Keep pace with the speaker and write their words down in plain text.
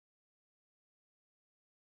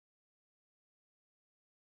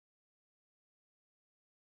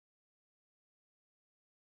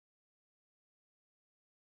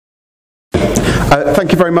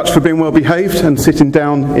Thank you very much for being well behaved and sitting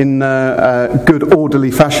down in good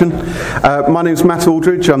orderly fashion. My name is Matt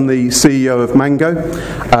Aldridge, I'm the CEO of Mango.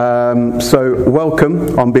 So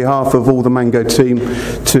welcome on behalf of all the Mango team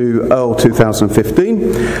to EARL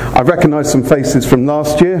 2015. I recognise some faces from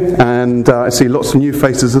last year and I see lots of new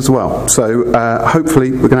faces as well. So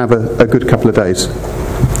hopefully we're going to have a good couple of days.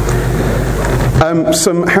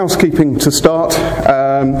 Some housekeeping to start.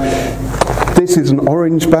 This is an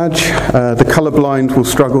orange badge. The colourblind will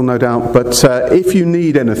struggle, no doubt, but if you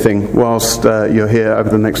need anything whilst you're here over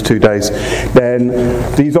the next 2 days, then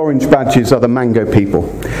these orange badges are the Mango people.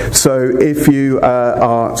 So if you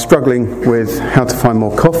are struggling with how to find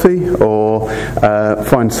more coffee or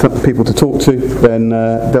find some people to talk to, then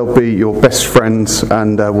they'll be your best friends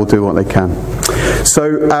and will do what they can.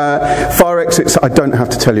 So fire exits I don't have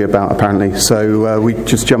to tell you about apparently, so we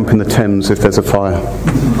just jump in the Thames if there's a fire.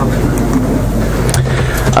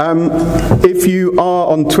 If you are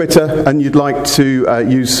on Twitter and you'd like to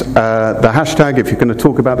use the hashtag, if you're going to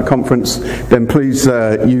talk about the conference, then please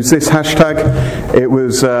use this hashtag. It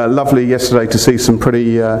was lovely yesterday to see some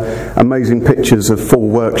pretty amazing pictures of full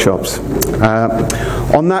workshops.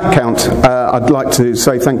 On that count, I'd like to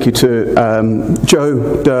say thank you to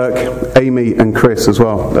Joe, Dirk, Amy and Chris as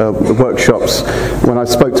well. The workshops, when I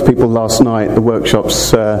spoke to people last night, the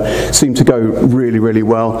workshops seemed to go really, really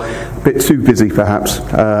well. A bit too busy perhaps.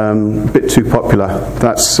 A bit too popular.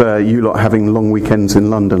 That's you lot having long weekends in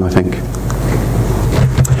London, I think.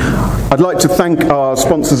 I'd like to thank our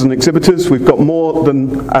sponsors and exhibitors. We've got more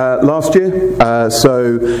than last year,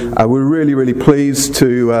 so we're really, really pleased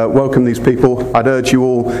to welcome these people. I'd urge you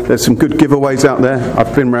all, there's some good giveaways out there.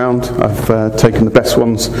 I've been round, I've taken the best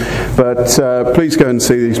ones, but please go and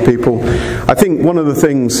see these people. I think one of the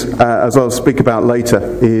things, as I'll speak about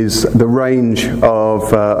later, is the range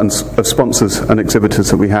of sponsors and exhibitors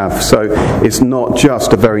that we have. So it's not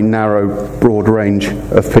just a very narrow, broad range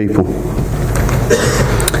of people.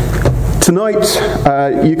 Tonight,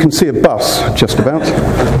 you can see a bus, just about.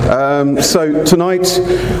 So tonight,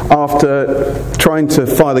 after trying to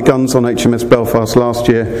fire the guns on HMS Belfast last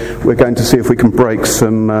year, we're going to see if we can break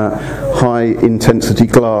some high-intensity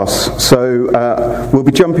glass. So we'll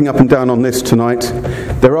be jumping up and down on this tonight.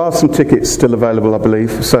 There are some tickets still available, I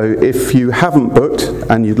believe. So if you haven't booked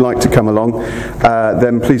and you'd like to come along,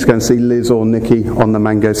 then please go and see Liz or Nikki on the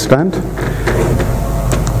Mango stand.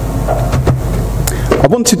 I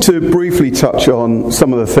wanted to briefly touch on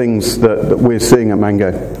some of the things that we're seeing at Mango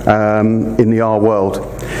in the EARL world.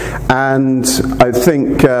 And I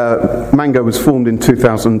think Mango was formed in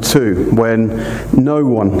 2002 when no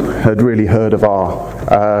one had really heard of EARL.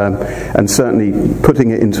 And certainly putting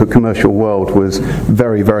it into a commercial world was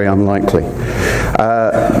very, very unlikely.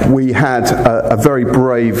 We had a very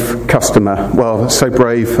brave customer, well, so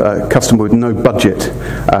brave, a customer with no budget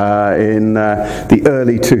in the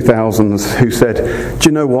early 2000s who said, do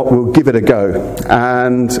you know what, we'll give it a go.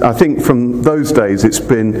 And I think from those days it's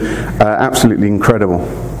been absolutely incredible.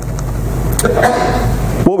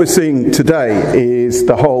 What we're seeing today is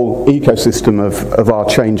the whole ecosystem of EARL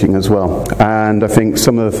changing as well, and I think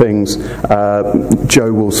some of the things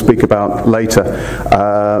Joe will speak about later,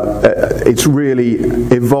 it's really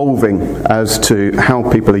evolving as to how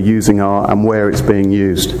people are using EARL and where it's being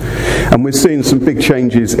used. And we're seeing some big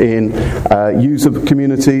changes in user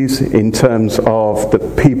communities in terms of the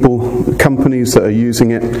people, companies that are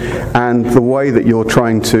using it, and the way that you're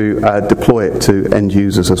trying to deploy it to end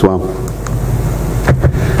users as well.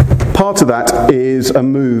 Part of that is a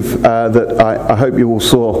move that I hope you all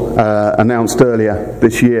saw announced earlier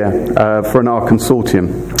this year for an EARL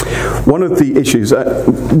consortium. One of the issues,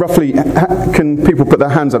 roughly, can people put their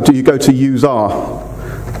hands up? Do you go to use EARL?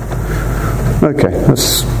 Okay,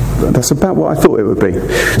 that's about what I thought it would be.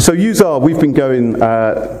 So use EARL, we've been going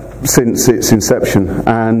since its inception,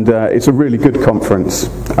 and it's a really good conference,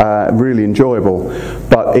 really enjoyable,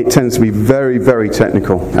 but it tends to be very, very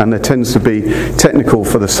technical, and there tends to be technical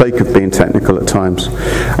for the sake of being technical at times.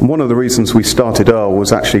 And one of the reasons we started EARL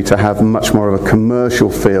was actually to have much more of a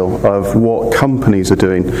commercial feel of what companies are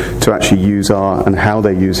doing to actually use EARL and how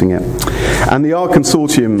they're using it. And the EARL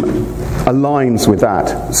consortium aligns with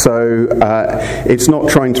that, so it's not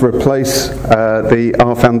trying to replace the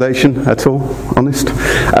EARL Foundation at all, honest.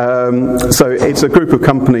 So it's a group of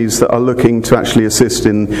companies that are looking to actually assist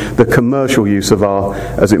in the commercial use of EARL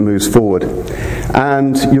as it moves forward.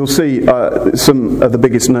 And you'll see some of the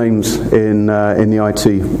biggest names in the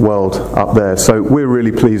IT world up there. So we're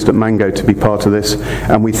really pleased at Mango to be part of this,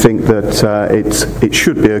 and we think that it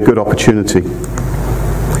should be a good opportunity.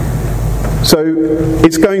 So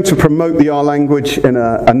it's going to promote the EARL language in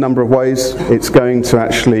a number of ways. It's going to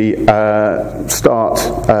actually start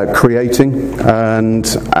creating and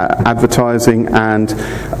advertising and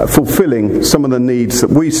fulfilling some of the needs that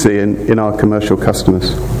we see in our commercial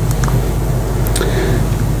customers.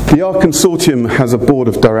 The EARL Consortium has a board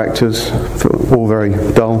of directors, all very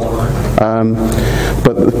dull,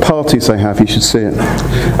 but the parties they have, you should see it.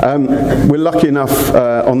 We're lucky enough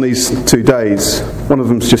on these 2 days, one of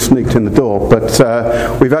them's just sneaked in the door,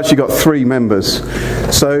 but we've actually got 3 members.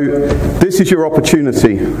 So this is your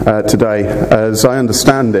opportunity today, as I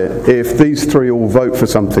understand it. If these 3 all vote for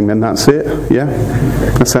something, then that's it, yeah?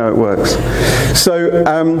 That's how it works. So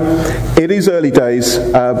it is early days,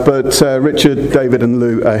 but Richard, David and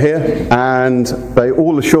Lou are here, and they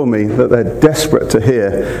all assure me that they're desperate to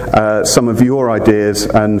hear some of your ideas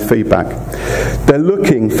and feedback. They're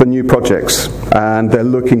looking for new projects, and they're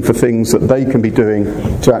looking for things that they can be doing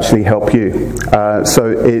to actually help you. So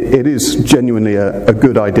it is genuinely a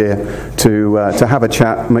good idea to have a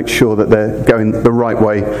chat, make sure that they're going the right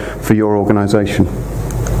way for your organisation.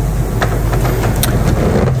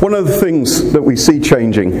 One of the things that we see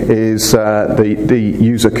changing is the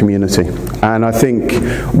user community, and I think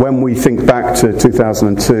when we think back to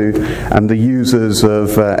 2002 and the users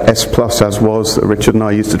of S Plus, as was, that Richard and I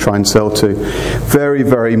used to try and sell to, very,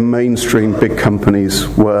 very mainstream big companies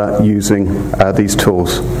were using these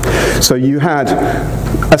tools. So you had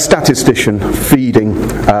a statistician feeding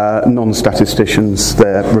non-statisticians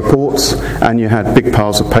their reports, and you had big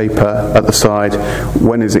piles of paper at the side.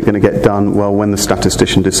 When is it going to get done? Well, when the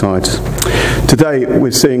statistician decides. Today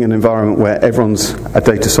we're seeing an environment where everyone's a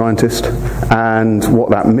data scientist, and what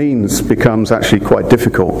that means becomes actually quite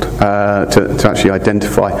difficult to actually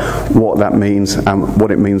identify what that means and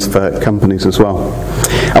what it means for companies as well.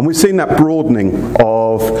 And we've seen that broadening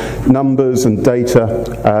of numbers and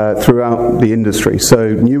data throughout the industry.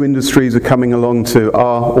 So new industries are coming along to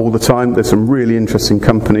R all the time. There's some really interesting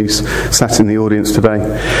companies sat in the audience today.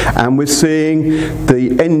 And we're seeing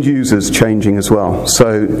the end users changing as well.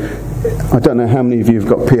 So I don't know how many of you have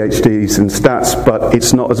got PhDs in stats, but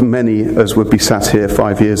it's not as many as would be sat here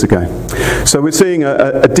 5 years ago. So we're seeing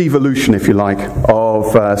a devolution, if you like,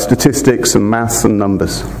 of statistics and maths and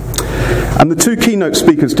numbers. And the 2 keynote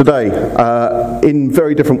speakers today, in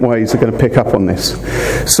very different ways, are going to pick up on this.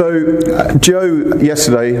 So Joe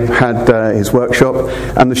yesterday had his workshop,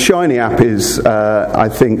 and the Shiny app is, I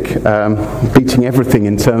think, beating everything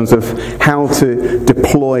in terms of how to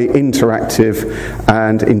deploy interactive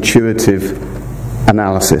and intuitive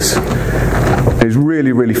analysis. It's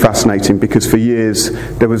really, really fascinating, because for years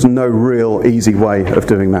there was no real easy way of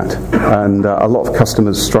doing that, and a lot of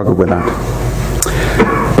customers struggled with that.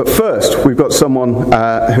 But first, we've got someone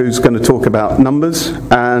who's going to talk about numbers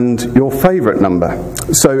and your favourite number.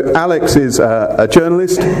 So Alex is a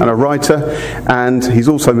journalist and a writer, and he's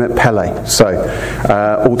also met Pele, so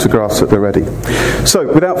autographs at the ready.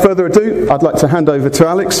 So without further ado, I'd like to hand over to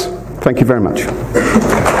Alex. Thank you very much.